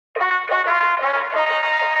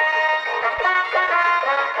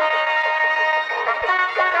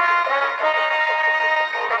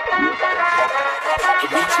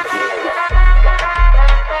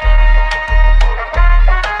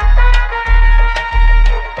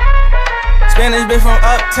Spanish bitch from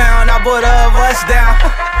Uptown, I bought a bust down.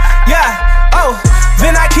 Yeah, oh,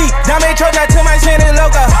 then I keep Dame Troja to my chin and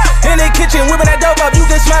loca. In the kitchen, whipping that dope up, you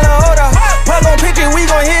can smell the odor. Plug on picture, we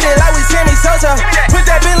gon' hit it like we Sammy Sosa. Put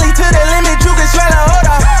that Bentley to the limit, you can smell the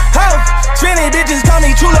odor. Oh, spinning bitches call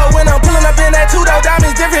me chulo when I'm pulling up in that two-door.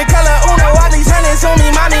 Diamonds different color, Uno. All these hundreds on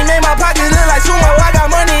me, mommy made my pockets look like sumo. I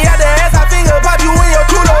got money out the ass, I finger pop you in your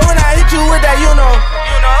culo. When I hit you with that, you know.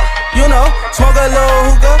 Smoke a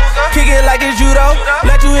little hookah, kick it like it's judo.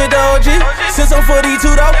 Let you hit the OG, since I'm 42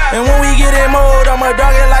 though. And when we get in mode, I'ma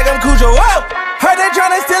dog it like I'm Cujo. Whoa! Heard they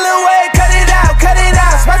tryna steal away, cut it out, cut it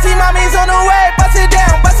out. Spicy mommy's on the way, bust it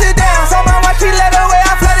down, bust it down. Saw my watch, she let away,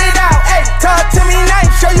 I flood it out. Ayy, talk to me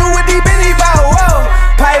nice, show you what deep in the bow. Whoa,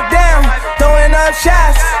 pipe down, throwing up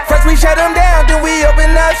shots. First we shut them down, then we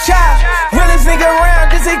open up shop. Realest nigga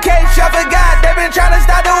around, just in case y'all forgot. They been tryna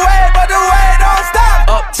stop the way, but the way don't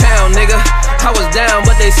stop. Uptown, nigga, I was down,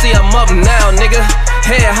 but they see I'm up now, nigga.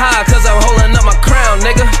 Head high, cause I'm holding up my crown,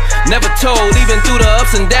 nigga. Never told, even through the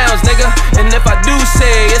ups and downs, nigga. And if I do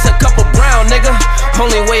say it's a couple brown, nigga,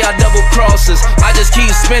 only way I double crosses. I just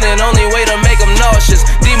keep spinning, only way to make them nauseous.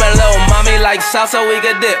 Demon little mommy like salsa, we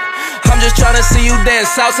could dip. I'm just tryna see you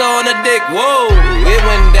dance salsa on the dick. Whoa, it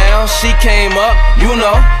went down, she came up, you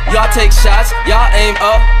know. Y'all take shots, y'all aim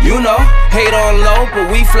up, you know. Hate on low,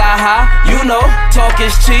 but we fly high, you know. Talk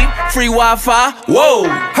is cheap, free Wi-Fi, whoa.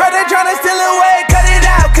 Heard they tryna steal away, cut it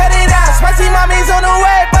out, cut it out. Spicy mommy's on the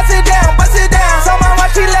way, bust it down, bust it down. Saw my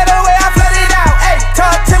watch, she let away, I flood it out. Ayy,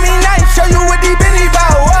 talk to me nice, show you what deep in the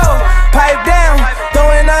bow. Whoa, pipe down,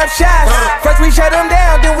 throwing up shots. First we shut them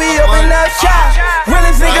down, then we open up shop.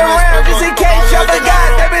 Realest nigga around, just in case y'all forgot.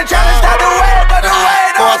 They been tryna stop the way, but the way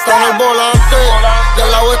don't stop. En el volante,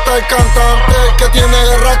 del lado está el cantante que tiene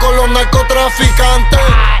guerra con los narcotraficantes.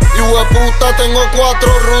 Y hueputa, tengo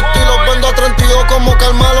 4 rutas y los vendo a 32 como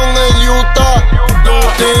Carmelo en el Utah.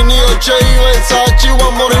 Tini, Dolce y Versace, voy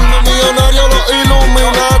a morirme millonario, los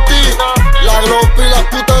Illuminati. La glopa y las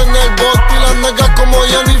putas en el bote y las negras como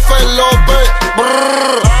Jennifer López.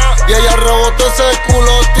 Brrr. Y ella rebotó ese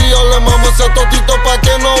culo, tío, le mamo ese totito pa'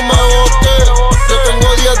 que no me bote. Yo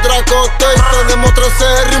tengo 10 dracotes y tenemos 13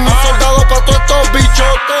 R y mis soldados pa' todos estos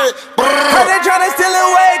bichotes. Heard they tryna steal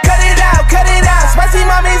away, cut it out, cut it out. Spicy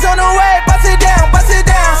mommy's on the way, bust it down, bust it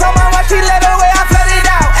down. Saw my watch, she let away, I flood it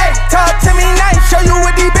out. Ayy, talk to me nice, show you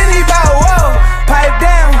what deep in the bow. Whoa, pipe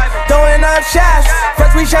down, throwing up shots.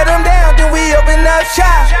 First we shut them down, then we open up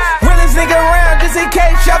shop. Realest nigga around, just in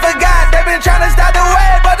case y'all forgot. They been tryna stop the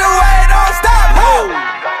way, but the way don't stop. Whoa.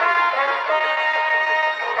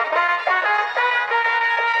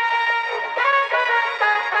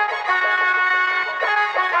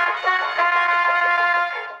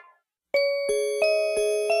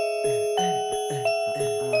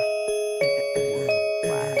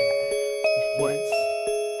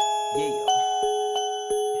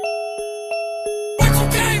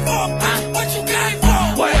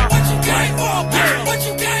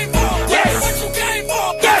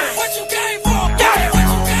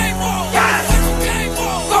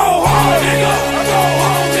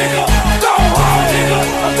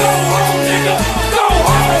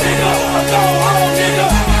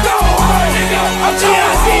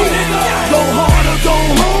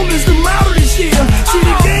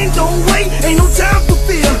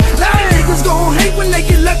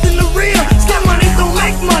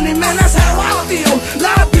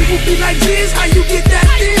 How you get that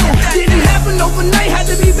deal? Didn't happen overnight, had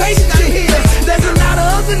to be patient to hear. There's a lot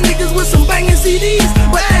of other niggas with some banging CDs,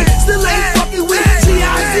 but they still ain't fucking with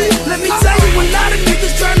G.I.Z. Let me tell you, a lot of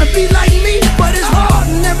niggas trying to be like me, but it's hard,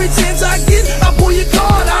 and every chance I get, I pull your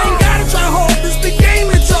card. I ain't gotta try hard, this the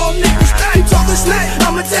game, it's all niggas. You talking smack,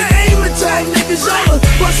 I'ma take aim and tag niggas. Y'all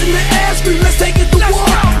busting the ass, scream, let's take it to war.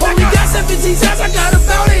 Only got 17 shots, I got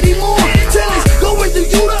about 80 more. Tennis, going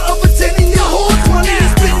through you to up a 10 in your horse. Money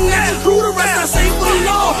is spitting at your crew, the rest I say for the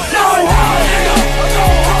law. Go hard, nigga, go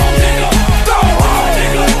hard, nigga, go hard,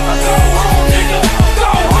 nigga, go hard, nigga,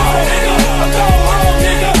 go hard, nigga, go hard,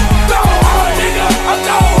 nigga, go hard, nigga, go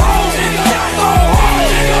hard, nigga, go hard,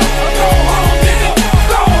 nigga, go hard, nigga,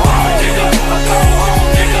 go hard, nigga, go hard,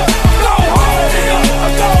 nigga, go hard, nigga, go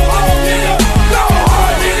hard, nigga, go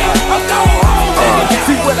hard, nigga, go hard, nigga.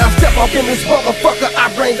 See when I step up in this motherfucker,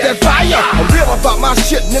 I bring that fire. I'm real about my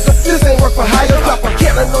shit, nigga. This ain't work for hire. Drop a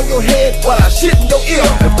cannon on your head while I shit in your ear.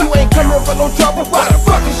 If you ain't coming for no trouble, why the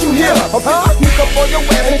fuck is you here? I'm finna sneak up on your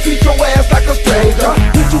ass and treat your ass like a stranger.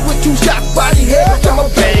 Hit you with 2 shots, body head, I'm a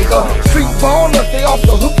banger. Street baller, stay off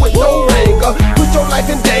the hook with no anger. Put your life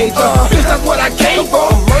in danger. Bitch, that's what I came for.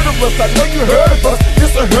 Murderers, I know you heard of us.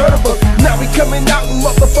 This a heard of us. Now we coming out and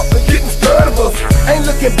motherfucker getting stirred of us. Ain't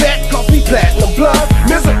looking back, cause we platinum.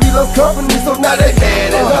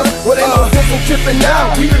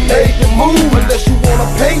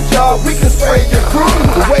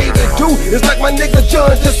 It's like my nigga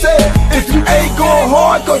John just said, if you ain't going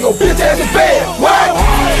hard, go your bitch ass to bed. What?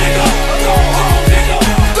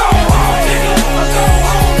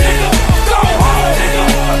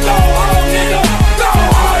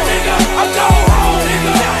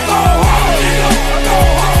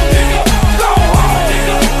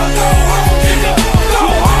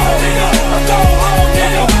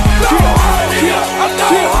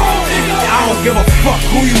 Give a fuck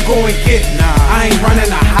who you go and get. I ain't running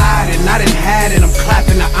to hide, and I done had it, I'm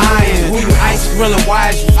clapping the iron. Who you ice grilling,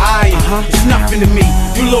 why is you eyeing? It's nothing to me,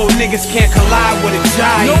 you little niggas can't collide with a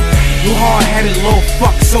giant. You hard-headed little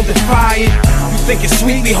fuck, so defiant. You think it's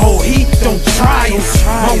sweet, we hold heat, don't try it.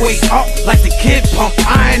 My way up like the kid pump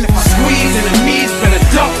iron. If I squeeze in the knees, better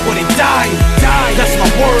duck or they die. That's my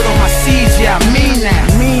word on my seeds, yeah, I mean that.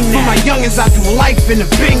 For my youngins, I do life in the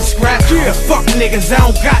Bing scrap. The fuck niggas, I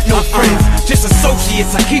don't got no friends, just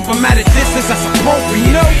associates. I keep them at a distance, that's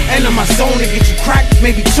appropriate. And in my zone to get you cracked,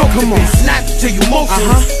 maybe choke them on. Snap till you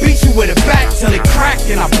motionless, beat you with a back till it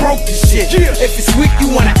cracked and I broke the shit. If it's weak,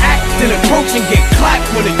 you wanna act, then approach and get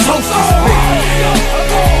clapped when the toast is big.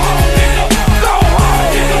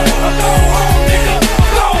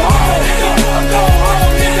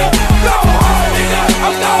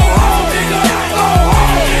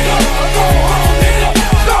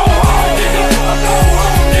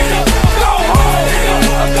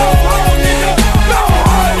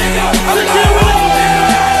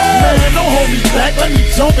 Let me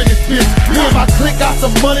jump in this bitch. Me and my clique got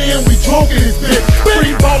some money and we drunk in this bitch.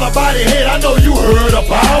 Free baller body head, I know you heard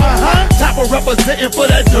about. Chopper representing for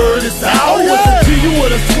that dirty South. With the G, you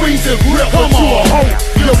would've squeezed and grip, but you a hoe.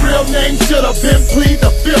 Your real name should've been plead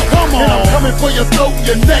the fifth. And I'm coming for your throat and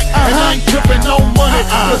your neck. And I ain't tripping no money,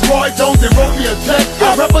 cause Roy Jones and wrote me a check.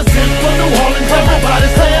 I represent for New Orleans, everybody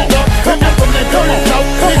stand up. Come on from that dirty South,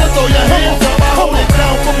 niggas throw your hands up. I hold it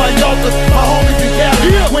down for my youngers, my homies in Cali.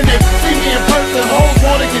 When they see me in person, hoes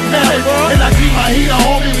wanna get married. And I keep my heat on,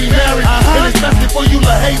 homie, we married. And especially for you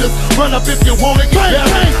little haters, run up if you wanna get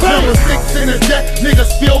married. Number 6 in the jet,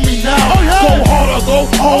 niggas feel me now. Go hard or go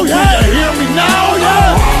home, do you hear me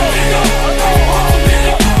now?